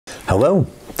Hello.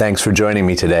 Thanks for joining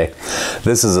me today.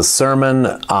 This is a sermon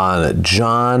on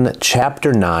John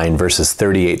chapter 9, verses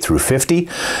 38 through 50.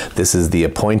 This is the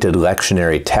appointed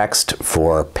lectionary text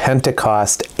for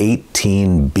Pentecost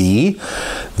 18b.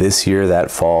 This year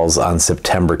that falls on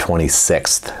September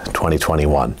 26th,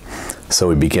 2021. So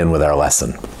we begin with our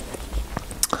lesson.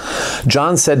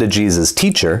 John said to Jesus,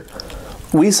 "Teacher,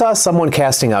 we saw someone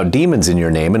casting out demons in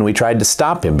your name, and we tried to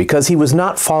stop him because he was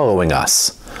not following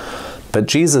us." But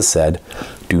Jesus said,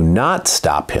 "Do not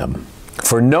stop him,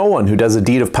 for no one who does a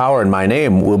deed of power in my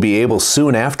name will be able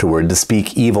soon afterward to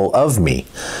speak evil of me.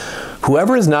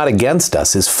 Whoever is not against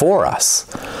us is for us.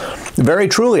 Very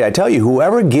truly, I tell you,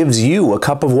 whoever gives you a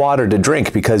cup of water to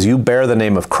drink because you bear the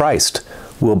name of Christ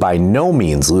will by no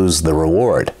means lose the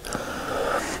reward.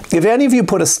 If any of you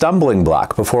put a stumbling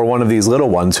block before one of these little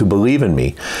ones who believe in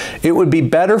me, it would be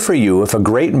better for you if a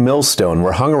great millstone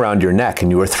were hung around your neck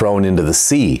and you were thrown into the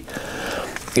sea.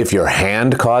 If your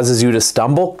hand causes you to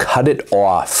stumble, cut it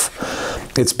off.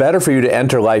 It's better for you to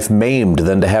enter life maimed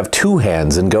than to have two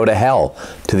hands and go to hell,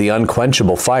 to the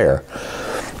unquenchable fire.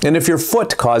 And if your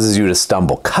foot causes you to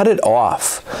stumble, cut it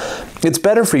off. It's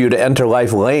better for you to enter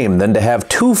life lame than to have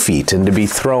 2 feet and to be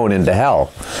thrown into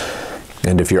hell.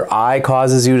 And if your eye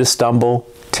causes you to stumble,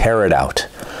 tear it out.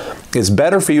 It's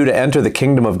better for you to enter the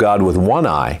kingdom of God with 1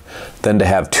 eye than to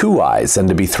have 2 eyes and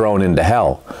to be thrown into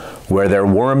hell, where their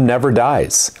worm never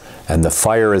dies and the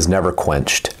fire is never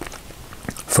quenched.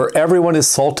 For everyone is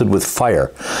salted with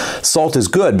fire. Salt is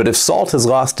good, but if salt has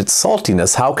lost its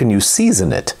saltiness, how can you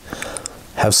season it?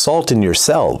 Have salt in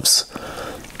yourselves,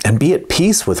 and be at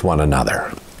peace with one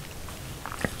another."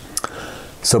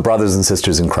 So, brothers and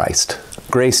sisters in Christ,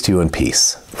 grace to you and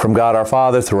peace from God our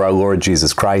Father through our Lord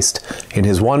Jesus Christ in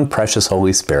his one precious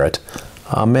Holy Spirit.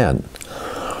 Amen.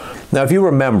 Now, if you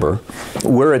remember,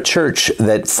 we're a church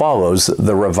that follows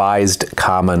the Revised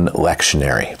Common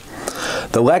Lectionary.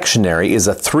 The lectionary is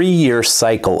a 3-year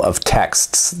cycle of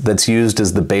texts that's used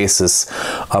as the basis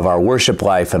of our worship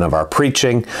life and of our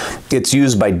preaching. It's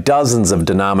used by dozens of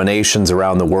denominations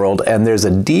around the world, and there's a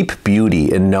deep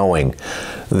beauty in knowing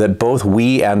that both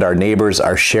we and our neighbors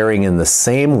are sharing in the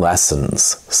same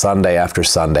lessons Sunday after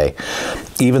Sunday,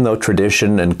 even though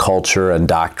tradition and culture and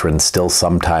doctrine still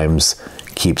sometimes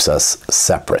keeps us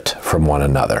separate from one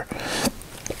another.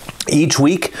 Each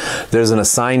week, there's an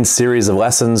assigned series of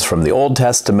lessons from the Old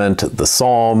Testament, the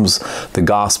Psalms, the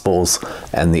Gospels,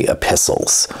 and the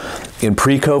Epistles. In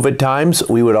pre-COVID times,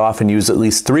 we would often use at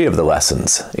least 3 of the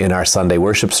lessons in our Sunday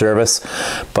worship service,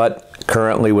 but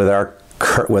currently with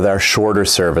our shorter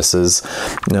services,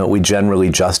 we generally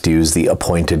just use the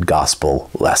appointed gospel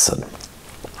lesson.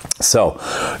 So,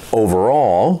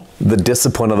 overall, the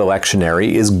discipline of the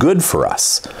lectionary is good for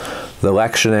us. The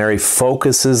lectionary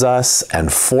focuses us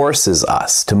and forces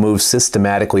us to move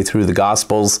systematically through the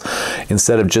Gospels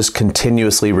instead of just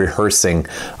continuously rehearsing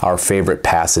our favorite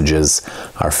passages,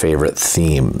 our favorite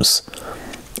themes.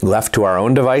 Left to our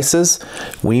own devices,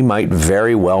 we might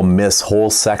very well miss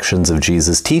whole sections of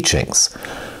Jesus' teachings.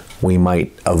 We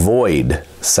might avoid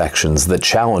sections that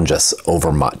challenge us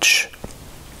overmuch.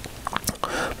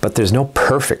 But there's no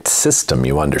perfect system,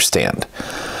 you understand.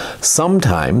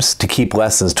 Sometimes, to keep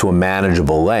lessons to a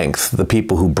manageable length, the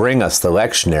people who bring us the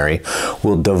lectionary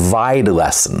will divide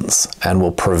lessons and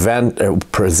will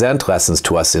present lessons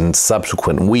to us in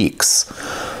subsequent weeks.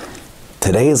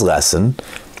 Today's lesson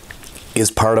is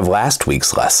part of last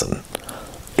week's lesson.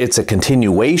 It's a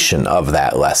continuation of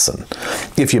that lesson.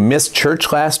 If you missed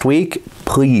church last week,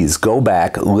 please go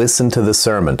back, listen to the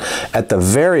sermon. At the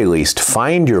very least,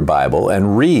 find your Bible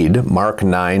and read Mark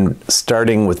 9,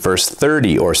 starting with verse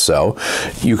 30 or so.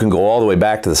 You can go all the way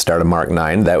back to the start of Mark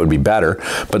 9, that would be better,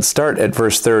 but start at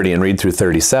verse 30 and read through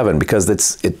 37 because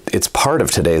it's part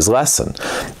of today's lesson.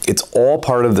 It's all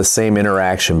part of the same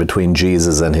interaction between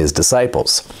Jesus and his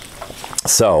disciples.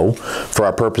 So, for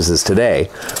our purposes today,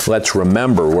 let's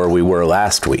remember where we were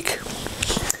last week.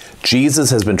 Jesus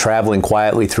has been traveling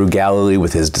quietly through Galilee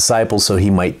with his disciples so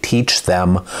he might teach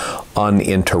them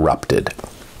uninterrupted.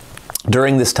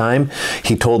 During this time,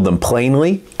 he told them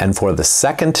plainly and for the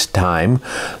second time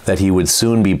that he would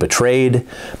soon be betrayed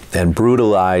and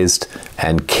brutalized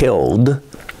and killed,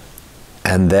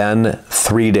 and then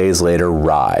 3 days later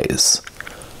rise.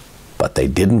 But they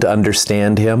didn't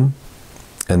understand him,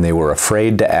 and they were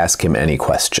afraid to ask him any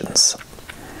questions.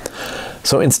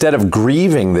 So instead of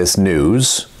grieving this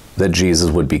news that Jesus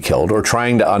would be killed, or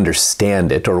trying to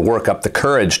understand it, or work up the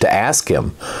courage to ask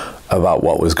him about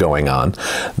what was going on,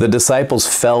 the disciples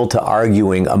fell to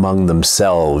arguing among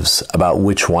themselves about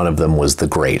which one of them was the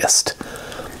greatest.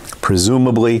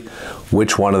 Presumably,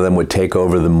 which one of them would take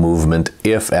over the movement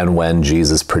if and when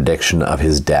Jesus' prediction of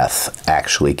his death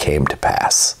actually came to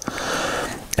pass.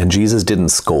 And Jesus didn't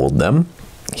scold them.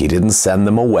 He didn't send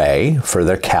them away for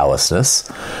their callousness.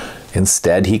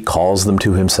 Instead, he calls them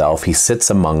to himself, he sits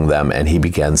among them, and he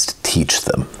begins to teach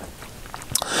them.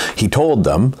 He told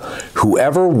them,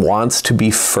 "Whoever wants to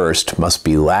be first must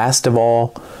be last of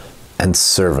all and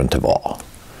servant of all."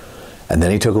 And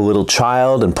then he took a little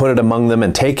child and put it among them,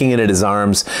 and taking it in his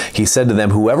arms, he said to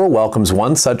them, "Whoever welcomes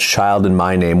one such child in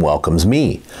my name welcomes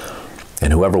me.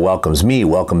 And whoever welcomes me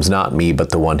welcomes not me,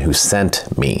 but the one who sent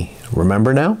me."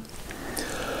 Remember now?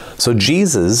 So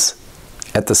Jesus,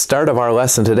 at the start of our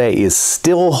lesson today, is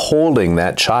still holding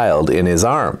that child in his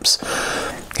arms.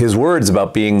 His words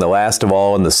about being the last of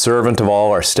all and the servant of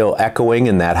all are still echoing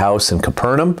in that house in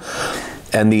Capernaum.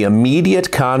 And the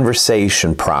immediate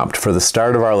conversation prompt for the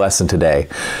start of our lesson today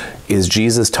is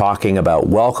Jesus talking about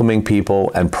welcoming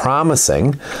people and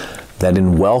promising that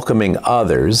in welcoming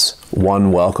others,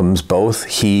 one welcomes both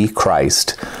he,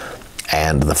 Christ,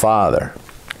 and the Father.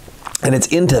 And it's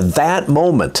into that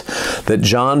moment that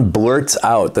John blurts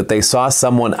out that they saw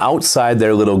someone outside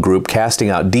their little group casting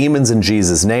out demons in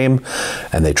Jesus' name,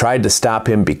 and they tried to stop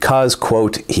him because,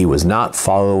 quote, he was not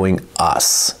following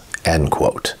us, end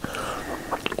quote.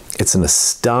 It's an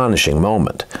astonishing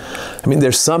moment. I mean,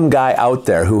 there's some guy out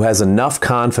there who has enough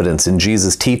confidence in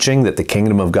Jesus' teaching that the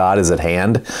kingdom of God is at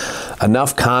hand,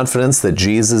 enough confidence that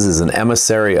Jesus is an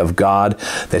emissary of God,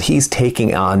 that he's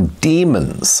taking on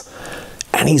demons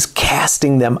and he's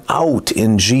casting them out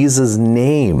in Jesus'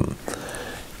 name.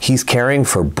 He's caring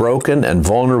for broken and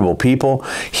vulnerable people.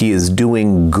 He is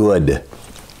doing good.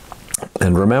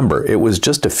 And remember, it was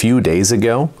just a few days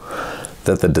ago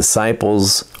that the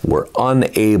disciples were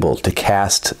unable to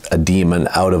cast a demon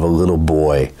out of a little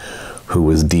boy who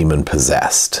was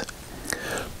demon-possessed.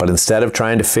 But instead of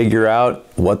trying to figure out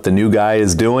what the new guy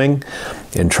is doing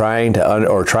and trying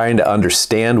to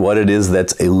understand what it is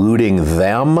that's eluding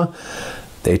them,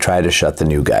 they try to shut the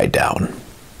new guy down.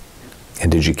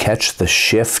 And did you catch the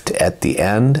shift at the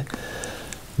end?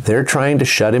 They're trying to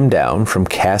shut him down from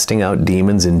casting out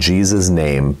demons in Jesus'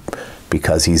 name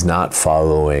because he's not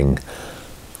following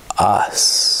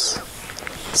us.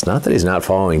 It's not that he's not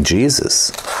following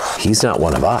Jesus. He's not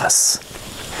one of us.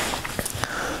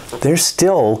 They're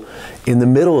still in the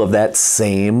middle of that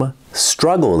same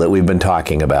struggle that we've been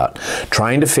talking about,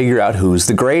 trying to figure out who's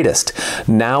the greatest.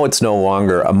 Now it's no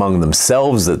longer among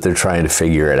themselves that they're trying to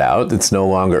figure it out. It's no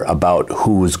longer about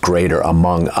who's greater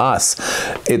among us.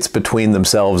 It's between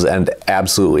themselves and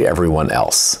absolutely everyone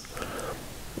else.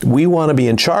 We want to be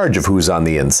in charge of who's on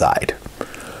the inside.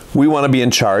 We want to be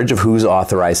in charge of who's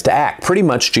authorized to act. Pretty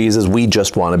much, Jesus, we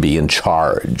just want to be in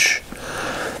charge.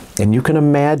 And you can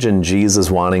imagine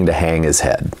Jesus wanting to hang his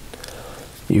head.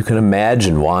 You can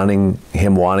imagine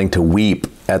him wanting to weep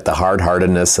at the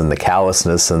hard-heartedness and the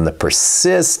callousness and the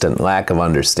persistent lack of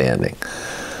understanding.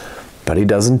 But he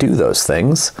doesn't do those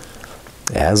things.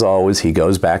 As always, he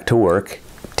goes back to work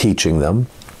teaching them.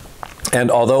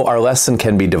 And although our lesson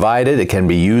can be divided, it can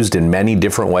be used in many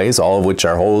different ways, all of which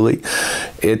are holy,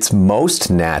 it's most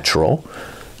natural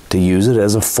to use it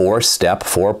as a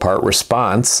four-part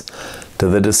response to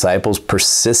the disciples'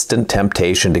 persistent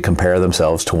temptation to compare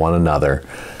themselves to one another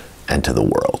and to the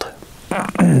world.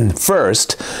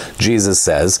 First, Jesus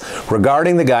says,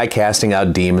 regarding the guy casting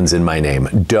out demons in my name,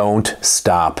 don't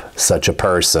stop such a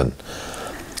person.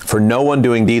 For no one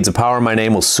doing deeds of power in my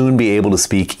name will soon be able to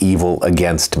speak evil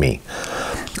against me.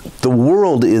 The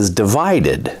world is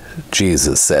divided,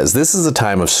 Jesus says. This is a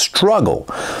time of struggle.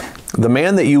 The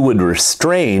man that you would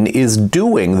restrain is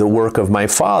doing the work of my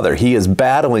Father. He is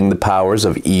battling the powers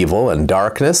of evil and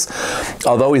darkness.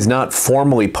 Although he's not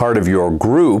formally part of your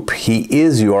group, he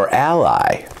is your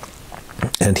ally.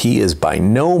 And he is by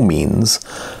no means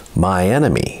my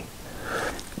enemy.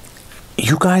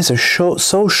 You guys are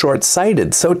so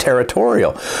short-sighted, so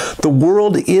territorial. The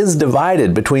world is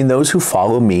divided between those who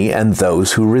follow me and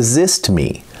those who resist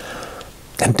me.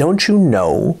 And don't you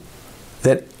know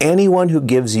that anyone who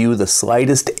gives you the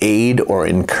slightest aid or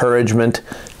encouragement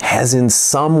has in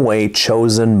some way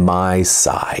chosen my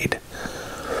side?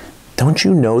 Don't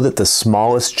you know that the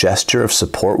smallest gesture of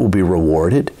support will be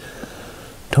rewarded?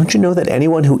 Don't you know that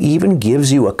anyone who even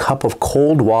gives you a cup of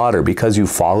cold water because you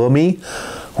follow me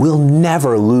will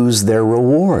never lose their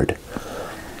reward?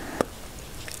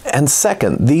 And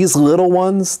second, these little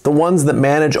ones, the ones that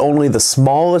manage only the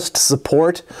smallest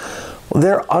support,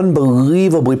 they're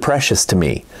unbelievably precious to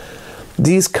me.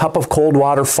 These cup of cold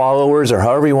water followers, or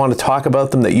however you want to talk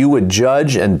about them, that you would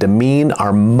judge and demean,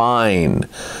 are mine.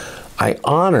 I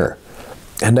honor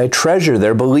and I treasure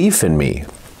their belief in me.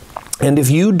 And if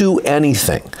you do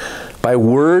anything by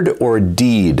word or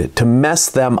deed to mess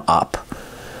them up,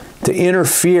 to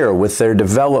interfere with their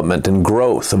development and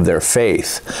growth of their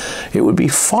faith, it would be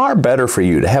far better for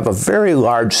you to have a very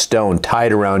large stone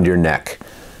tied around your neck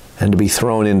and to be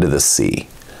thrown into the sea.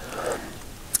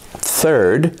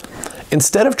 Third,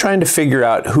 instead of trying to figure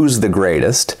out who's the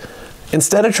greatest,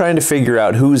 instead of trying to figure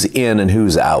out who's in and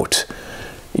who's out,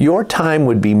 your time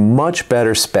would be much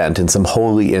better spent in some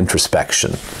holy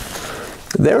introspection.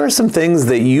 There are some things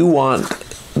that you want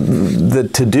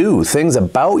to do, things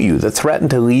about you that threaten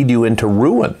to lead you into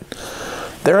ruin.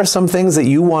 There are some things that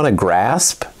you want to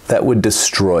grasp that would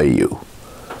destroy you.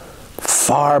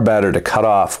 Far better to cut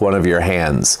off one of your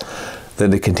hands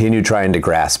than to continue trying to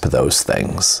grasp those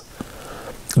things.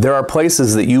 There are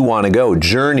places that you want to go,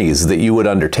 journeys that you would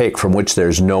undertake from which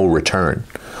there's no return.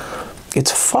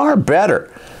 It's far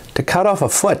better to cut off a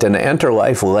foot and enter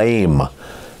life lame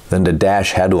than to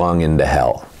dash headlong into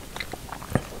hell.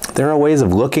 There are ways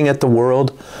of looking at the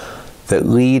world that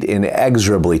lead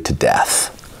inexorably to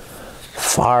death.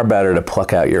 Far better to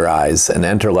pluck out your eyes and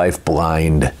enter life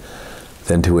blind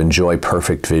than to enjoy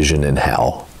perfect vision in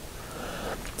hell.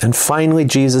 And finally,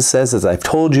 Jesus says, as I've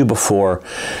told you before,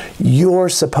 you're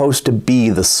supposed to be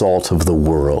the salt of the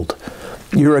world.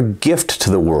 You're a gift to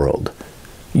the world.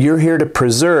 You're here to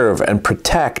preserve and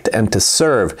protect and to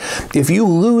serve. If you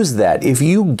lose that, if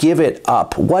you give it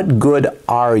up, what good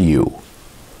are you?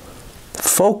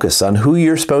 Focus on who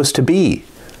you're supposed to be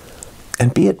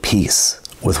and be at peace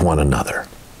with one another.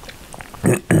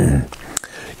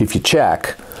 If you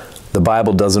check, the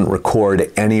Bible doesn't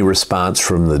record any response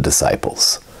from the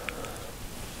disciples.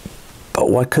 But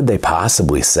what could they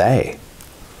possibly say?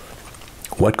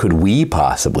 What could we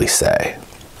possibly say?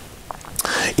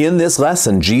 In this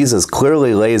lesson, Jesus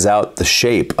clearly lays out the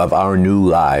shape of our new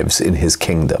lives in his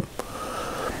kingdom.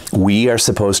 We are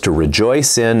supposed to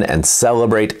rejoice in and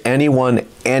celebrate anyone,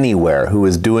 anywhere who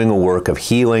is doing a work of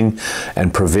healing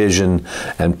and provision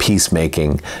and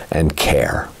peacemaking and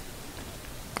care.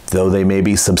 Though they may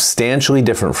be substantially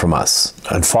different from us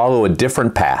and follow a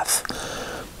different path,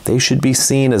 they should be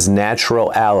seen as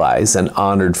natural allies and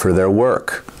honored for their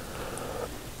work.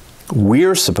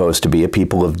 We're supposed to be a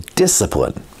people of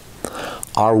discipline.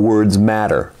 Our words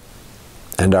matter,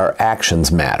 and our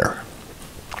actions matter.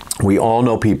 We all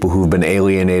know people who've been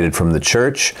alienated from the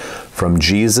church, from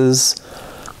Jesus,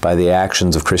 by the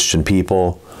actions of Christian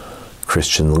people,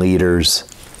 Christian leaders,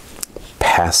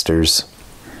 pastors.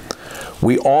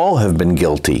 We all have been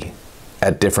guilty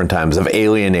at different times of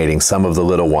alienating some of the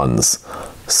little ones,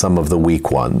 some of the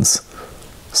weak ones,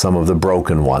 some of the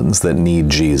broken ones that need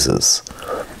Jesus.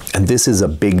 And this is a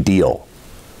big deal.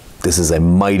 This is a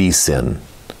mighty sin.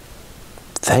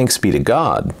 Thanks be to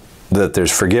God that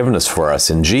there's forgiveness for us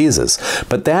in Jesus.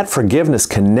 But that forgiveness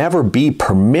can never be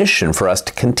permission for us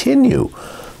to continue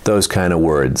those kind of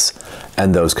words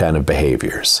and those kind of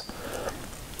behaviors.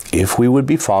 If we would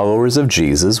be followers of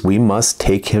Jesus, we must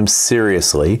take him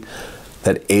seriously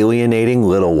that alienating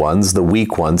little ones, the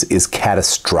weak ones, is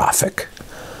catastrophic.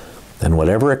 And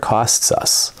whatever it costs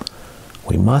us,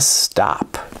 we must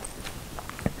stop.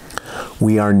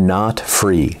 We are not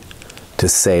free to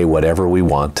say whatever we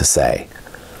want to say.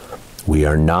 We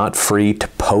are not free to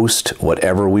post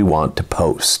whatever we want to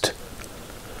post.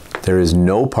 There is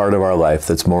no part of our life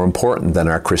that's more important than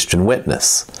our Christian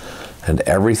witness, and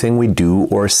everything we do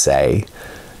or say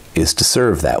is to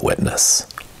serve that witness.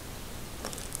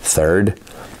 Third,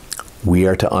 we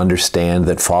are to understand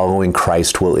that following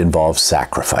Christ will involve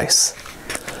sacrifice.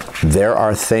 There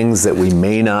are things that we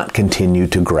may not continue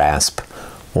to grasp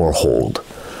or hold.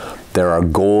 There are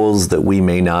goals that we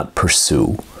may not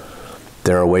pursue.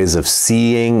 There are ways of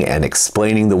seeing and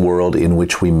explaining the world in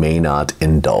which we may not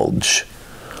indulge.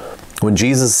 When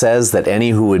Jesus says that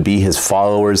any who would be his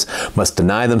followers must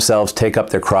deny themselves, take up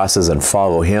their crosses, and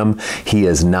follow him, he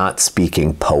is not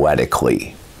speaking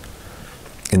poetically.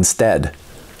 Instead,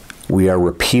 we are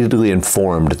repeatedly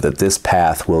informed that this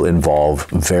path will involve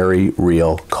very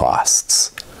real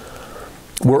costs.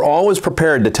 We're always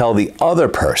prepared to tell the other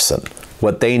person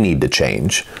what they need to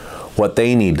change, what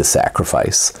they need to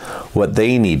sacrifice, what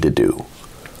they need to do.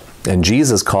 And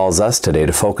Jesus calls us today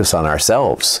to focus on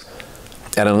ourselves.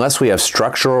 And unless we have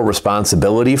structural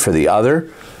responsibility for the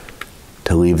other,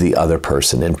 to leave the other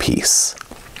person in peace.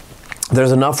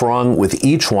 There's enough wrong with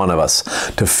each one of us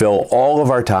to fill all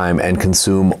of our time and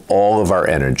consume all of our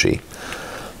energy.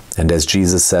 And as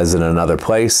Jesus says in another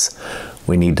place,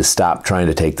 we need to stop trying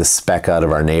to take the speck out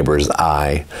of our neighbor's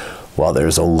eye while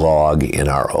there's a log in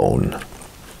our own.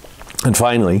 And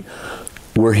finally,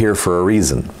 we're here for a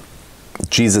reason.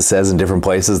 Jesus says in different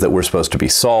places that we're supposed to be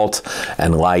salt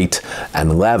and light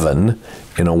and leaven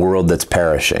in a world that's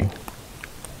perishing.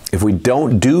 If we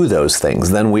don't do those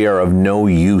things, then we are of no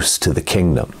use to the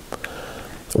kingdom.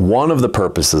 One of the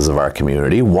purposes of our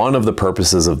community, one of the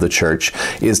purposes of the church,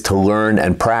 is to learn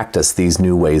and practice these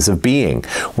new ways of being.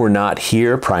 We're not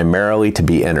here primarily to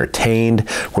be entertained.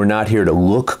 We're not here to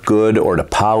look good or to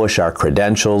polish our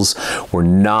credentials. We're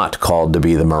not called to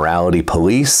be the morality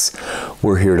police.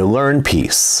 We're here to learn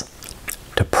peace,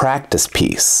 to practice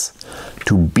peace,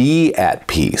 to be at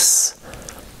peace,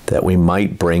 that we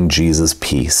might bring Jesus'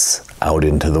 peace out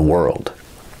into the world.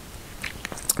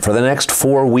 For the next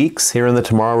 4 weeks here in the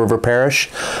Tomorrow River Parish,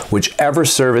 whichever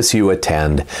service you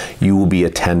attend, you will be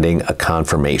attending a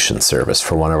confirmation service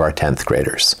for one of our 10th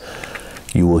graders.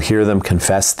 You will hear them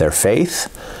confess their faith,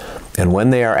 and when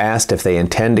they are asked if they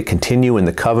intend to continue in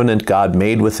the covenant God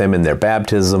made with them in their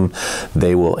baptism,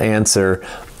 they will answer,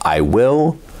 "I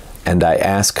will, and I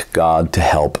ask God to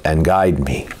help and guide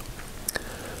me."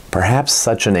 Perhaps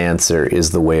such an answer is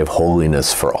the way of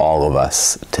holiness for all of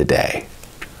us today.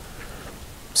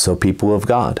 So, people of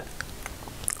God,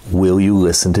 will you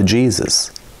listen to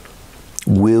Jesus?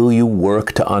 Will you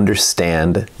work to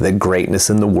understand that greatness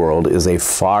in the world is a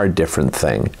far different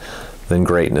thing than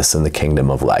greatness in the kingdom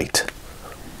of light?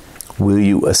 Will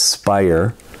you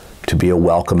aspire to be a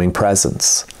welcoming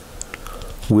presence?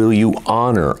 Will you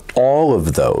honor all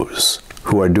of those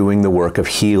who are doing the work of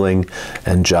healing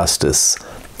and justice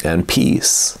and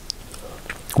peace?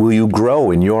 Will you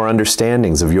grow in your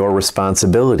understandings of your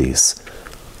responsibilities?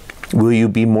 Will you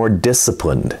be more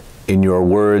disciplined in your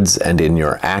words and in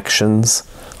your actions,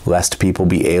 lest people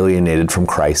be alienated from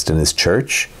Christ and His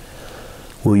church?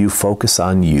 Will you focus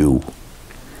on you?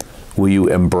 Will you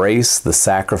embrace the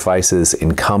sacrifices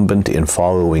incumbent in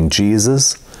following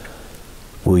Jesus?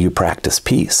 Will you practice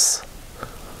peace?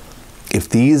 If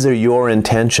these are your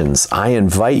intentions, I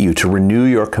invite you to renew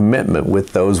your commitment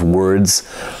with those words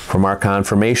from our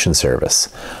confirmation service.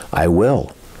 I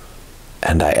will,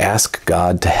 and I ask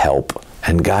God to help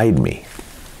and guide me.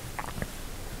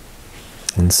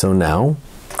 And so now,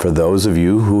 for those of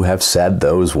you who have said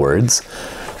those words,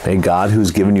 may God,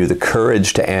 who's given you the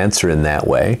courage to answer in that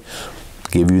way,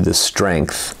 give you the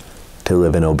strength to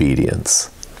live in obedience.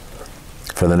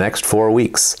 For the next 4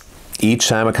 weeks, each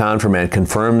time a confirmand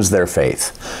confirms their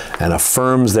faith and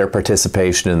affirms their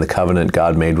participation in the covenant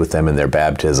God made with them in their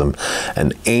baptism,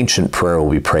 an ancient prayer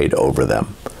will be prayed over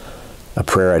them. A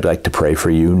prayer I'd like to pray for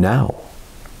you now.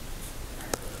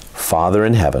 Father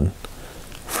in heaven,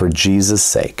 for Jesus'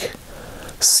 sake,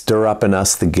 stir up in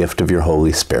us the gift of your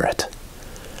Holy Spirit.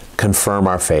 Confirm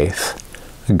our faith,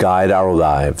 guide our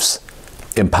lives,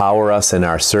 empower us in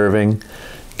our serving,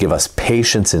 give us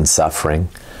patience in suffering,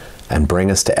 and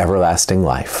bring us to everlasting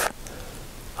life.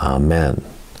 Amen.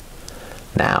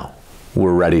 Now,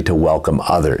 we're ready to welcome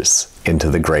others into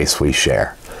the grace we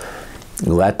share.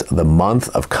 Let the month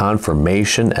of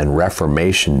confirmation and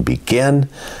reformation begin.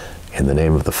 In the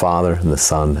name of the Father, and the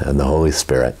Son, and the Holy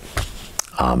Spirit.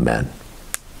 Amen.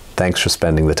 Thanks for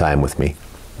spending the time with me.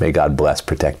 May God bless,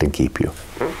 protect, and keep you.